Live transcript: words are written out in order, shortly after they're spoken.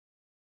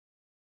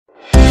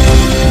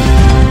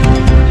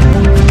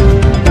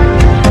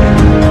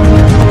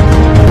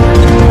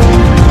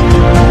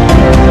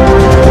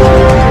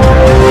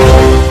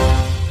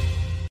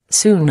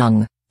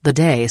Sunung, the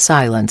day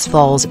silence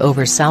falls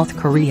over South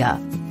Korea.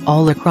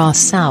 All across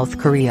South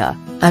Korea,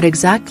 at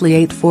exactly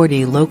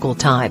 8:40 local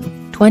time,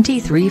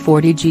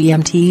 23:40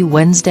 GMT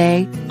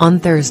Wednesday, on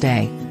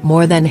Thursday,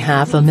 more than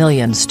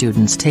 500,000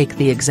 students take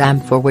the exam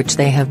for which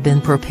they have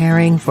been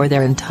preparing for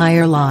their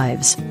entire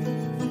lives.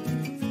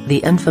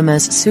 The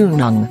infamous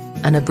Sunung,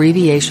 an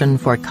abbreviation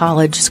for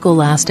College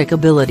Scholastic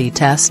Ability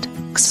Test,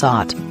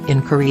 KSAT,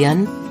 in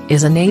Korean,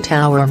 is an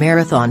 8-hour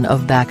marathon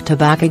of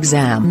back-to-back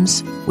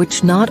exams,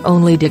 which not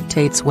only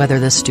dictates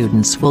whether the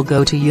students will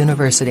go to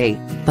university,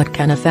 but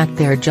can affect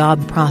their job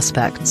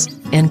prospects,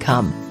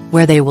 income,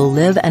 where they will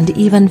live and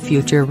even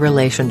future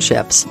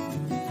relationships.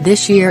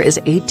 This year is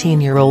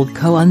 18-year-old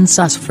Ko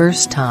Eun-su's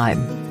first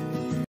time.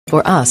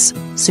 For us,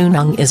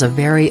 Sunung is a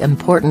very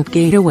important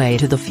gateway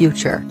to the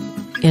future.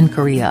 In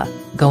Korea,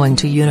 going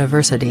to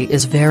university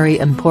is very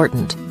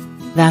important.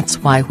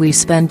 That's why we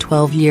spend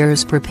 12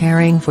 years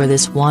preparing for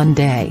this one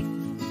day.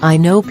 I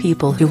know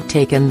people who've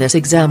taken this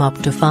exam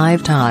up to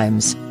 5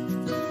 times.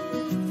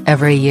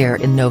 Every year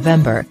in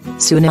November,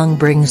 Sunung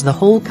brings the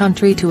whole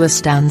country to a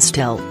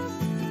standstill.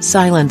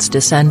 Silence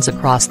descends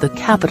across the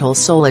capital.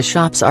 Seoul.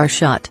 Shops are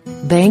shut,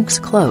 banks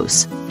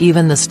close,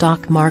 even the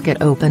stock market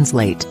opens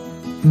late.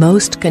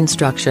 Most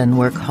construction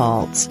work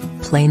halts,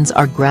 planes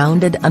are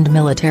grounded and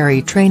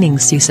military training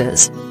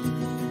ceases.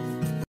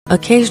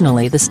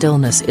 Occasionally the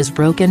stillness is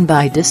broken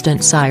by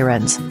distant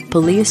sirens,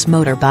 police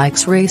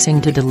motorbikes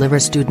racing to deliver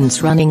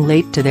students running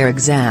late to their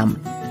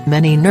exam.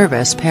 Many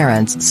nervous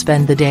parents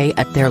spend the day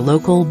at their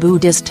local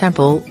Buddhist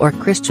temple or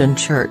Christian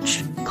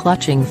church,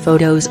 clutching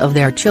photos of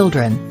their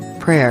children.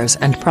 Prayers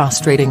and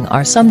prostrating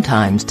are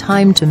sometimes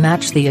timed to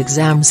match the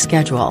exam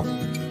schedule.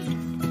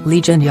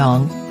 Lee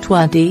Jin-young,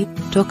 20,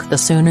 took the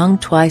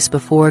Sunung twice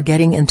before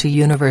getting into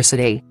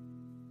university.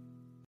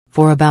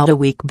 For about a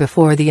week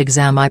before the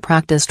exam I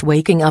practiced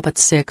waking up at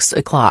 6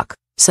 o'clock,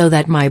 so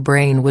that my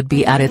brain would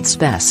be at its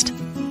best.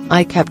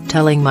 I kept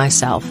telling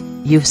myself,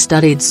 "You've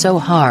studied so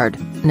hard,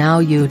 now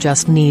you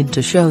just need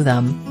to show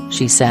them,"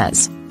 she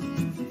says.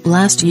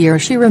 Last year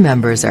she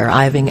remembers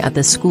arriving at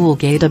the school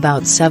gate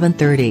about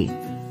 7:30.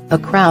 A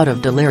crowd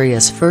of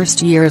delirious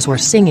first-years were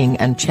singing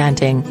and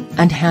chanting,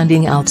 and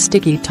handing out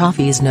sticky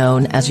toffees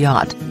known as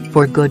yacht,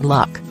 for good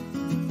luck.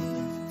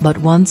 But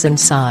once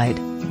inside,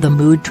 the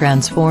mood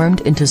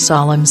transformed into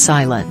solemn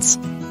silence.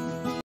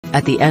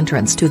 At the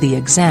entrance to the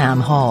exam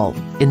hall,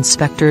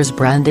 inspectors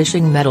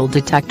brandishing metal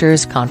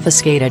detectors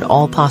confiscated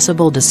all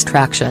possible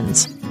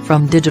distractions,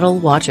 from digital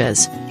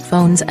watches,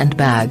 phones and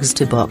bags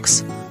to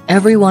books.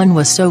 Everyone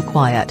was so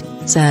quiet,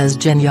 says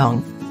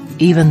Jin-young.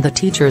 Even the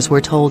teachers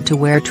were told to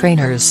wear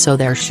trainers so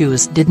their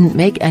shoes didn't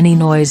make any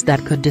noise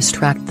that could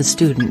distract the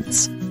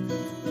students.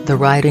 The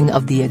writing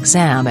of the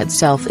exam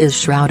itself is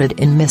shrouded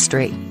in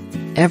mystery.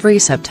 Every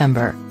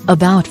September,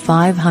 about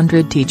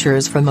 500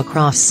 teachers from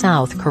across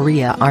South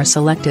Korea are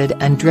selected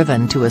and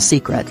driven to a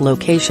secret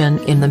location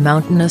in the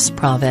mountainous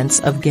province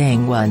of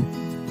Gangwon.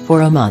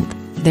 For a month,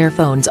 their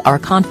phones are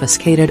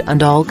confiscated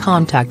and all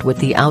contact with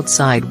the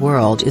outside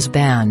world is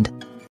banned.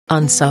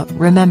 Eun-su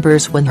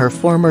remembers when her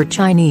former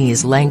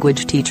Chinese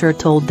language teacher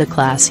told the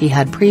class he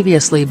had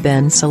previously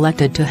been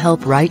selected to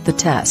help write the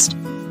test.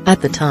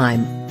 At the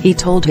time, he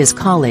told his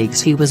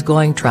colleagues he was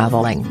going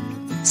traveling.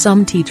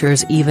 Some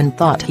teachers even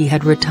thought he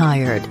had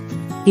retired.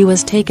 He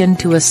was taken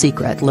to a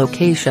secret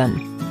location.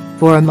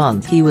 For a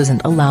month he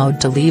wasn't allowed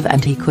to leave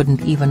and he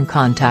couldn't even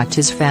contact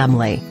his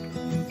family.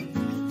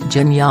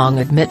 Jin-young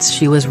admits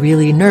she was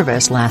really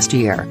nervous last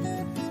year.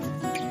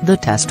 The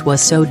test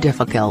was so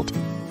difficult.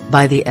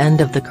 By the end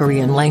of the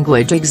Korean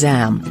language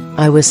exam,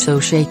 I was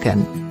so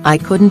shaken, I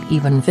couldn't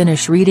even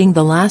finish reading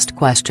the last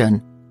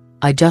question.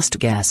 I just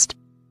guessed.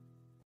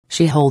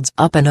 She holds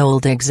up an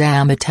old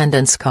exam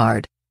attendance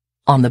card.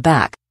 On the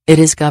back, it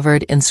is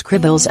covered in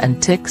scribbles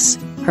and ticks,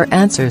 her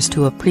answers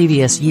to a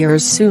previous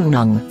year's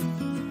Sunung.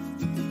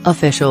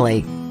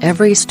 Officially,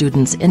 every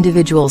student's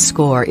individual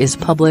score is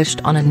published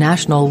on a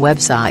national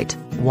website,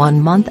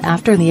 1 month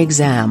after the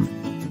exam.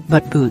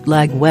 But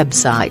bootleg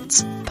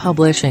websites,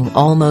 publishing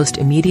almost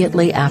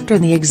immediately after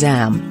the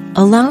exam,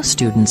 allow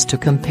students to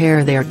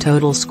compare their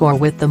total score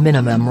with the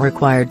minimum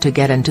required to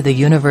get into the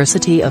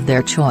university of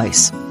their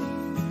choice.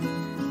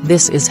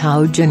 This is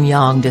how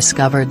Jin-young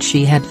discovered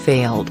she had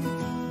failed.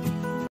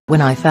 When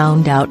I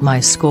found out my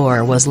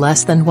score was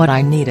less than what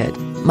I needed,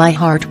 my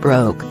heart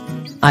broke.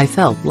 I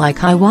felt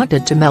like I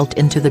wanted to melt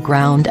into the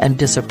ground and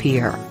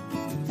disappear.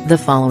 The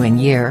following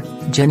year,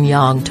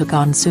 Jin-young took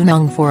on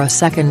Sunung for a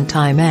second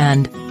time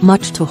and,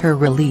 much to her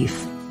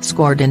relief,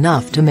 scored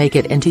enough to make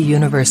it into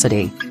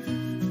university.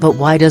 But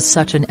why does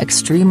such an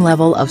extreme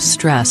level of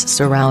stress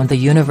surround the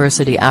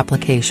university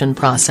application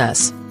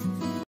process?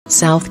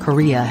 South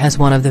Korea has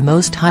one of the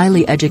most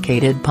highly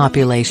educated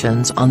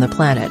populations on the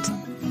planet.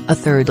 A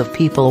third of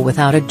people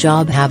without a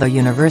job have a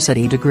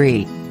university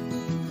degree.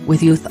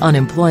 With youth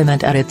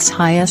unemployment at its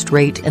highest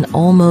rate in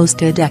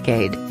almost a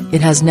decade,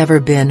 it has never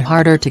been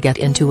harder to get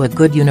into a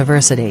good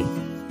university.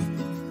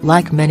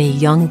 Like many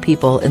young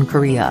people in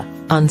Korea,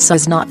 Eun-su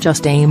is not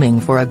just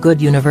aiming for a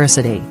good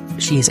university,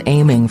 she's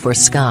aiming for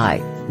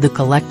sky. the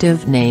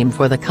collective name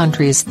for the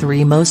country's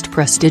three most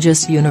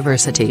prestigious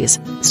universities,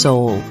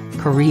 Seoul,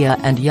 Korea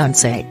and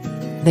Yonsei.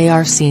 They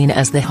are seen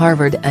as the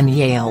Harvard and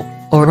Yale,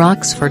 or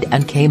Oxford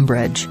and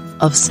Cambridge,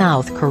 of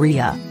South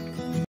Korea.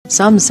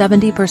 Some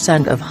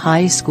 70% of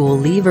high school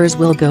leavers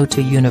will go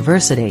to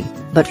university,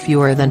 but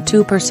fewer than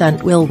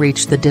 2% will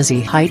reach the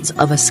dizzy heights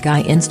of a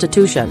SKY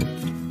institution.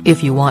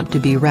 If you want to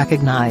be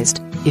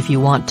recognized, if you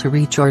want to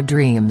reach your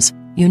dreams,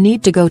 you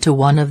need to go to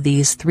one of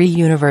these three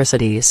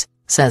universities,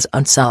 says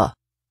Unsa.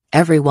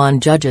 Everyone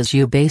judges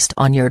you based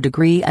on your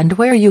degree and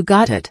where you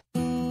got it.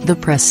 The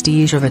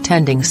prestige of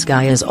attending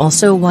SKY is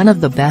also one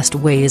of the best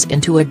ways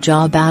into a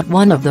job at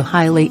one of the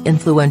highly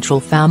influential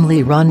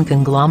family-run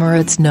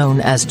conglomerates known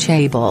as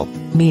chaebol,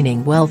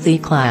 meaning wealthy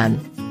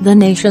clan. The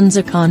nation's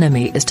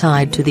economy is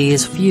tied to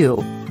these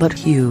few, but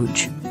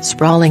huge,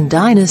 sprawling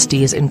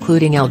dynasties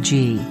including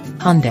LG,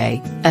 Hyundai,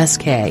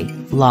 SK,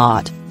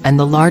 Lotte, and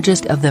the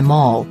largest of them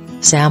all,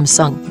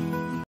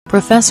 Samsung.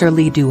 Professor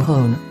Lee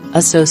Do-hoon,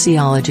 a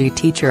sociology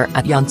teacher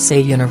at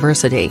Yonsei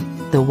University,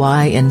 the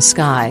Y in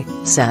SKY,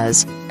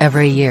 says,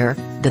 every year,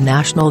 the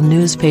national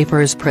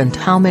newspapers print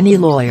how many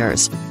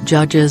lawyers,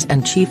 judges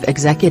and chief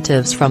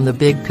executives from the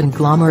big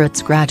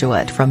conglomerates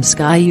graduate from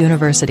SKY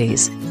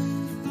universities.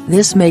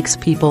 This makes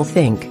people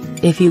think,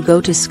 if you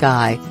go to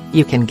SKY,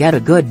 you can get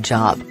a good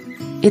job.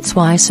 It's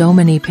why so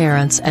many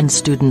parents and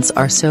students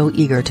are so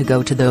eager to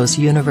go to those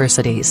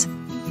universities.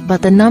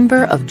 But the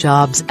number of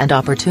jobs and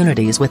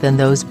opportunities within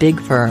those big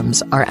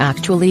firms are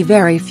actually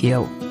very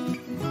few.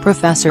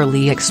 Professor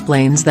Lee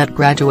explains that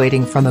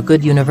graduating from a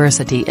good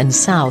university in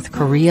South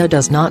Korea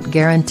does not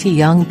guarantee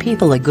young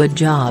people a good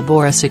job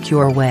or a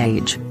secure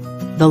wage.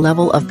 The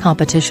level of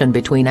competition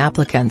between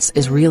applicants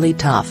is really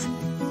tough.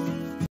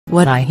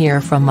 What I hear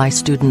from my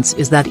students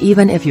is that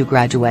even if you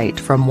graduate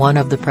from one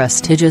of the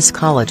prestigious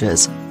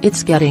colleges,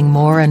 it's getting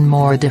more and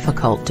more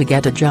difficult to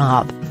get a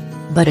job.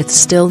 But it's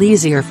still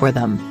easier for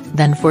them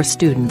than for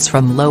students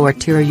from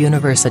lower-tier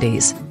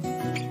universities.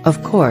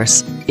 Of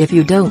course, if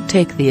you don't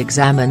take the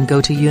exam and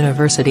go to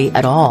university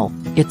at all,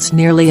 it's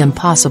nearly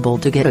impossible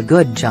to get a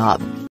good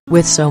job,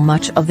 with so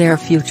much of their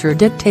future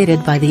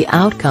dictated by the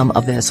outcome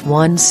of this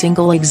one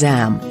single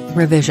exam.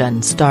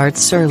 Revision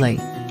starts early.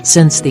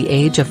 Since the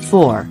age of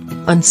 4,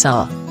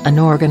 Unsa, an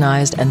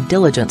organized and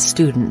diligent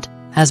student,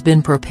 has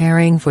been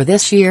preparing for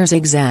this year's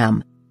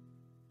exam.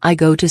 I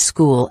go to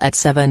school at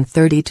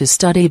 7:30 to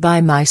study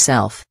by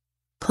myself.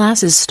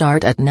 Classes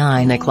start at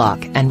 9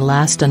 o'clock and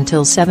last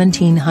until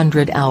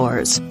 1700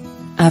 hours.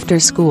 After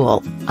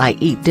school, I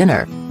eat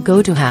dinner,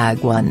 go to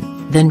Hagwon,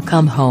 then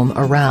come home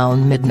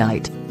around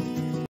midnight.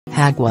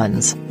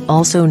 Hagwons,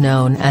 also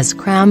known as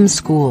cram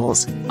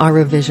schools, are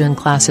revision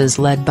classes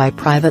led by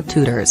private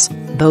tutors,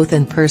 both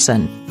in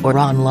person or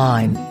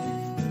online.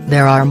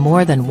 There are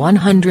more than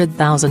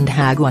 100,000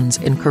 Hagwons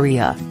in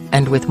Korea,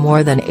 and with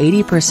more than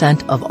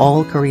 80% of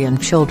all Korean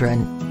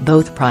children,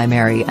 both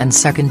primary and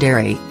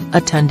secondary,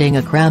 attending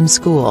a cram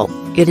school,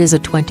 it is a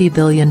 $20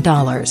 billion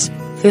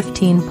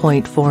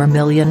 (£15.4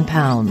 million)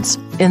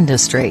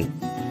 industry.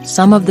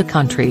 Some of the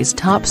country's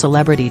top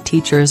celebrity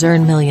teachers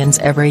earn millions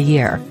every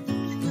year.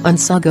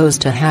 Unsa goes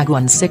to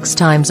Hagwon 6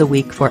 times a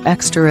week for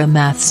extra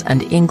maths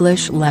and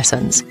English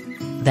lessons.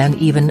 Then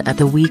even at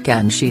the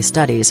weekend she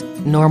studies,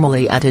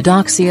 normally at a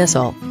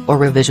doxiasul, or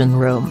revision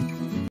room.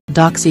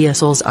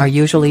 Doxiasuls are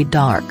usually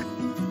dark.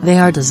 They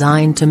are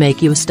designed to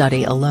make you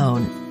study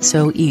alone,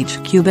 so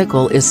each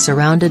cubicle is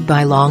surrounded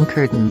by long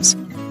curtains.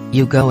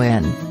 You go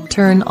in,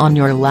 turn on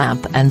your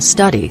lamp and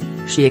study,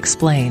 she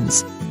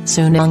explains.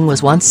 Sunung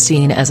was once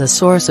seen as a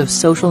source of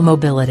social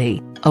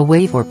mobility, a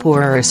way for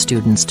poorer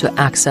students to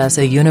access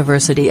a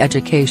university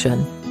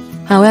education.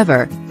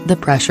 However, the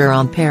pressure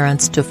on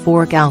parents to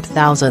fork out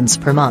thousands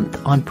per month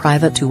on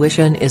private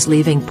tuition is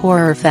leaving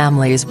poorer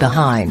families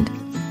behind.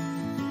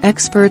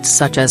 Experts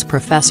such as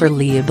Professor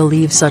Lee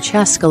believe such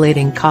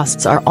escalating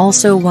costs are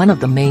also one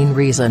of the main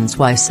reasons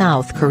why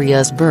South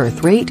Korea's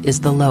birth rate is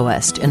the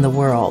lowest in the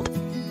world.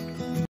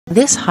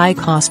 This high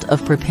cost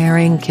of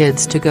preparing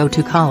kids to go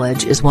to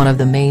college is one of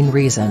the main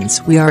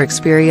reasons we are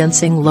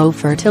experiencing low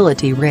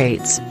fertility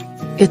rates.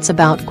 It's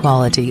about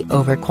quality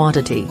over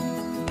quantity.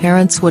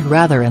 Parents would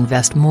rather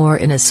invest more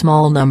in a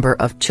small number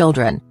of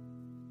children.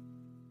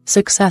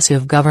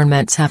 Successive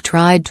governments have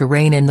tried to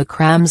rein in the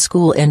cram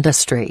school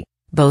industry,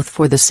 both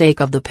for the sake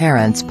of the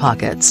parents'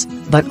 pockets,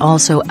 but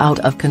also out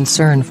of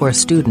concern for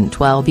student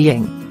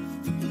well-being.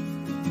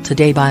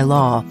 Today by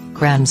law,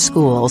 cram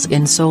schools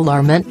in Seoul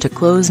are meant to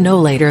close no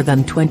later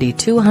than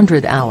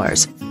 2200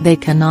 hours, they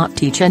cannot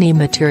teach any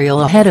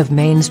material ahead of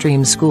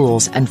mainstream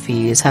schools and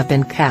fees have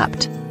been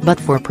capped,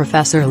 but for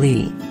Professor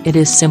Lee, it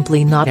is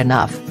simply not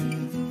enough.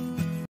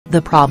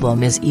 The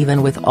problem is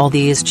even with all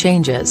these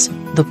changes,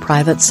 the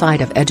private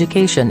side of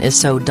education is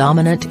so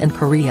dominant in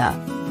Korea.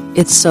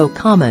 It's so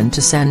common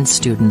to send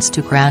students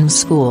to cram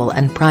school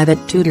and private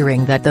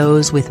tutoring that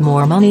those with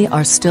more money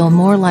are still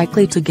more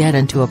likely to get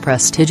into a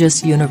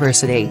prestigious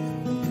university.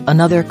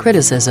 Another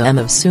criticism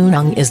of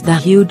Sunung is the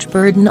huge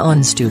burden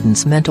on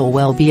students' mental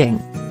well-being.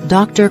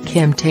 Dr.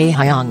 Kim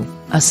Tae-hyung,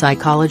 a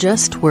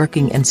psychologist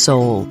working in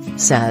Seoul,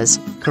 says,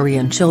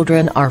 Korean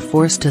children are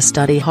forced to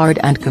study hard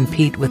and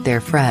compete with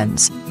their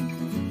friends.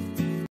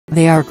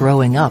 They are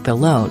growing up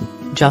alone,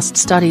 just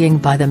studying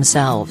by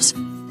themselves.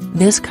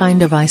 This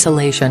kind of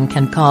isolation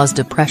can cause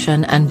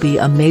depression and be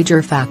a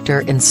major factor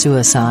in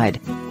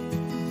suicide.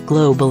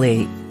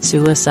 Globally,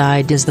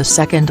 suicide is the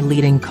second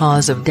leading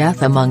cause of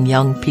death among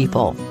young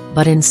people,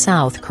 but in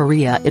South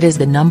Korea it is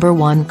the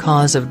 #1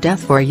 cause of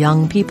death for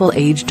young people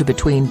aged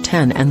between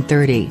 10 and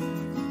 30.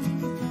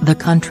 The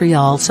country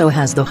also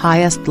has the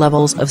highest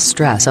levels of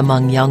stress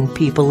among young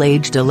people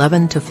aged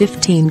 11 to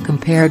 15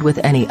 compared with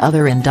any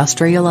other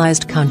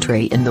industrialized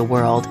country in the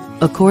world,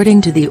 according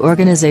to the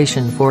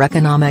Organization for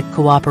Economic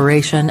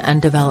Cooperation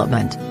and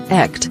Development,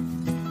 ECT.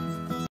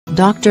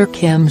 Dr.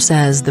 Kim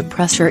says the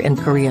pressure in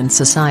Korean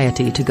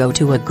society to go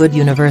to a good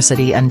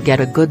university and get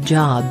a good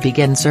job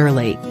begins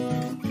early.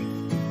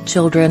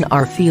 Children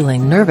are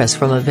feeling nervous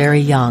from a very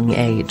young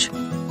age.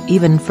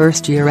 Even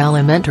first-year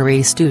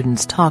elementary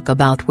students talk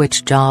about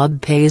which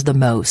job pays the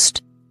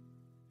most.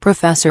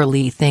 Professor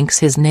Lee thinks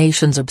his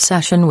nation's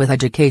obsession with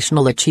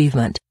educational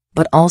achievement,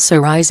 but also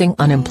rising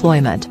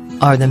unemployment,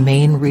 are the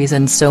main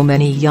reasons so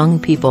many young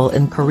people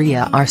in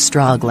Korea are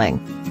struggling.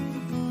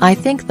 I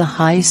think the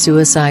high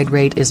suicide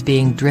rate is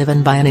being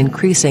driven by an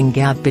increasing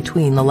gap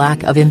between the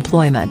lack of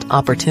employment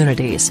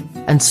opportunities,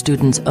 and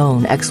students'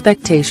 own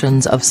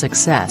expectations of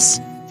success.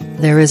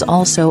 There is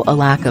also a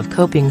lack of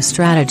coping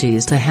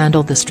strategies to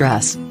handle the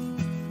stress.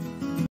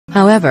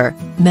 However,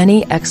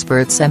 many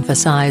experts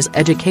emphasize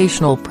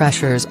educational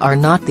pressures are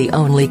not the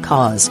only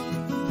cause.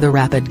 The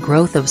rapid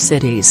growth of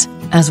cities,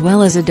 as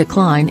well as a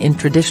decline in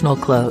traditional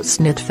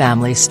close-knit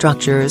family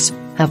structures,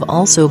 have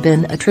also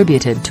been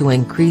attributed to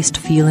increased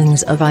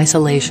feelings of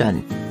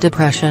isolation,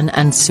 depression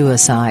and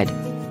suicide.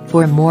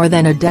 For more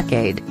than a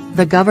decade,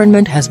 the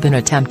government has been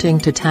attempting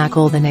to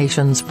tackle the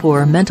nation's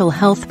poor mental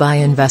health by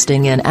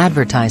investing in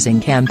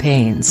advertising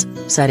campaigns,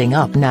 setting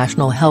up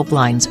national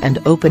helplines and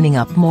opening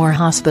up more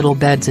hospital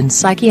beds in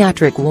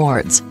psychiatric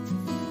wards.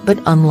 But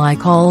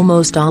unlike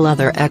almost all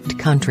other ECT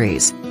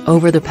countries,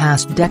 over the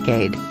past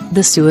decade,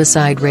 the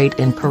suicide rate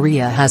in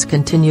Korea has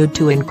continued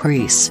to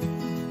increase.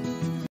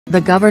 The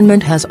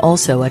government has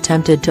also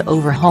attempted to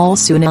overhaul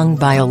Sunung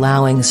by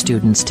allowing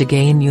students to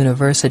gain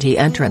university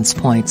entrance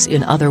points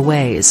in other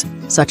ways,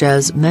 such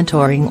as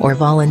mentoring or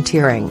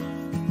volunteering.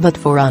 But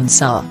for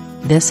UNSA,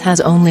 this has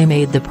only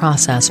made the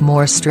process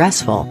more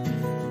stressful.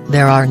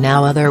 There are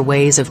now other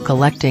ways of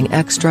collecting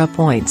extra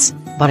points,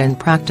 but in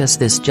practice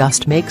this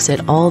just makes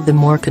it all the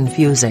more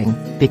confusing,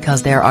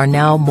 because there are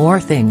now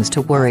more things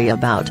to worry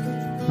about.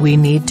 We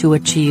need to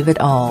achieve it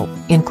all,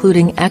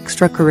 including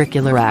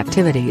extracurricular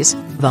activities,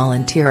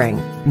 volunteering,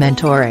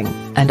 mentoring,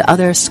 and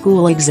other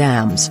school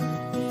exams.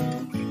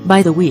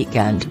 By the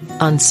weekend,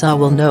 UNSA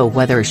will know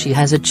whether she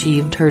has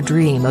achieved her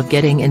dream of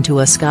getting into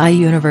a Sky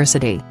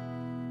University.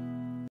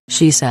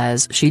 She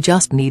says she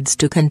just needs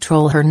to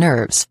control her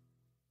nerves.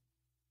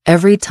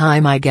 Every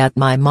time I get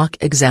my mock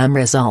exam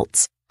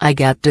results, I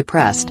get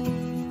depressed.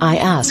 I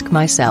ask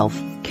myself,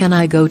 can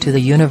I go to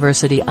the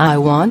university I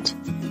want?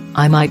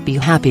 I might be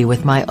happy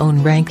with my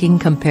own ranking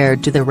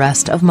compared to the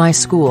rest of my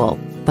school,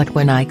 but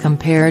when I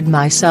compared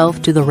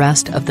myself to the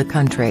rest of the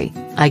country,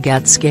 I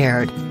get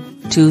scared.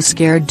 Too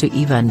scared to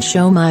even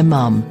show my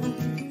mom.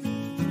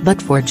 But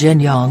for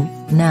Jin Young,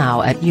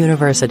 now at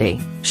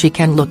university, she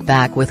can look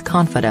back with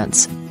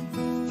confidence.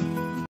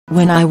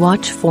 When I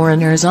watch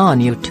foreigners on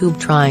YouTube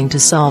trying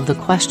to solve the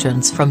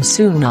questions from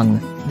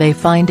Sunung, they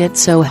find it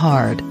so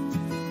hard.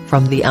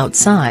 From the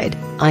outside,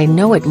 I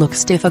know it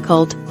looks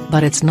difficult,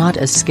 but it's not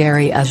as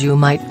scary as you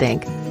might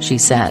think, she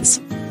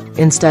says.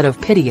 Instead of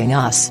pitying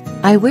us,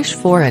 I wish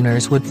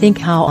foreigners would think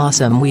how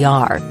awesome we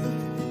are.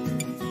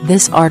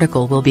 This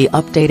article will be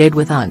updated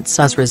with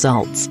UNSA's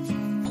results.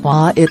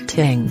 Hua It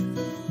Ting.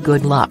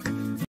 Good luck.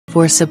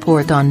 For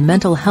support on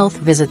mental health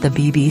visit the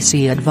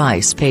BBC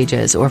advice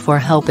pages or for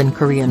help in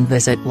Korean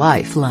visit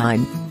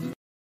Lifeline.